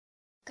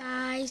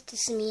guys,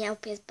 this is me,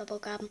 LP's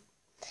Bubblegum,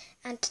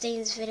 and today in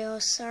this video,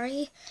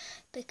 sorry,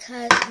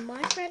 because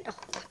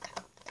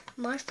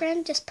my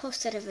friend just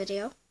posted a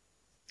video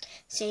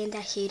saying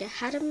that he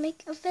had to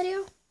make a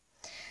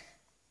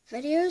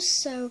videos,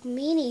 so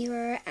me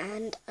neither,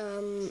 and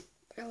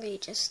really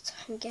just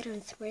getting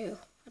through.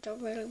 I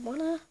don't really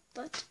wanna,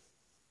 but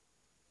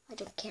I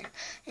don't care,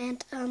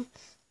 and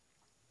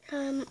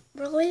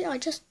really I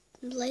just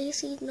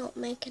lazy not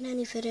making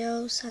any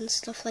videos and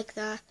stuff like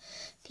that.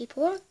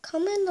 People are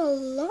coming a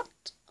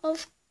lot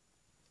of,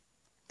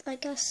 I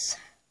guess,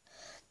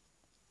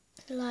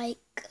 like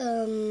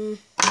a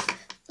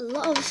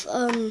lot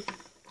of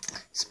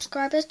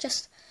subscribers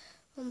just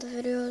on the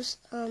videos.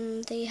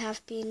 They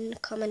have been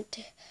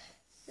commenting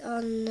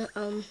on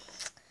the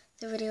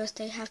videos.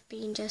 They have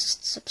been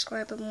just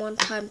subscribing one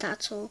time,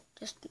 that's all.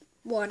 Just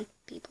one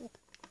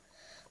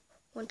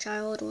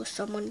child or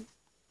someone.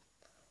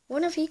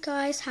 One of you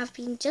guys have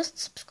been just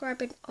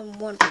subscribing on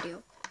one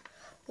video,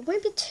 or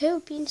maybe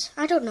two beans,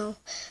 I don't know,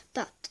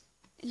 but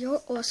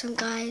you're awesome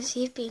guys.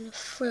 You've been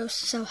through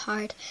so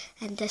hard,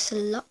 and there's a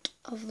lot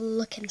of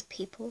looking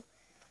people,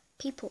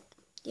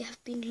 you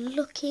have been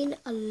looking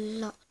a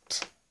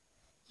lot.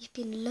 You've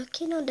been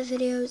looking on the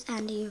videos,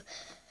 and you've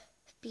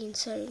been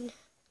saying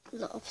a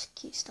lot of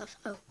cute stuff.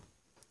 Oh,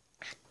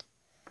 and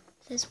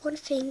there's one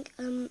thing,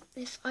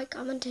 if I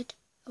commented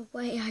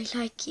away I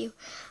like you,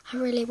 I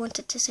really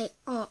wanted to say,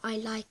 oh, I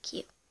like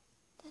you.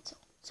 That's all.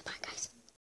 So bye guys.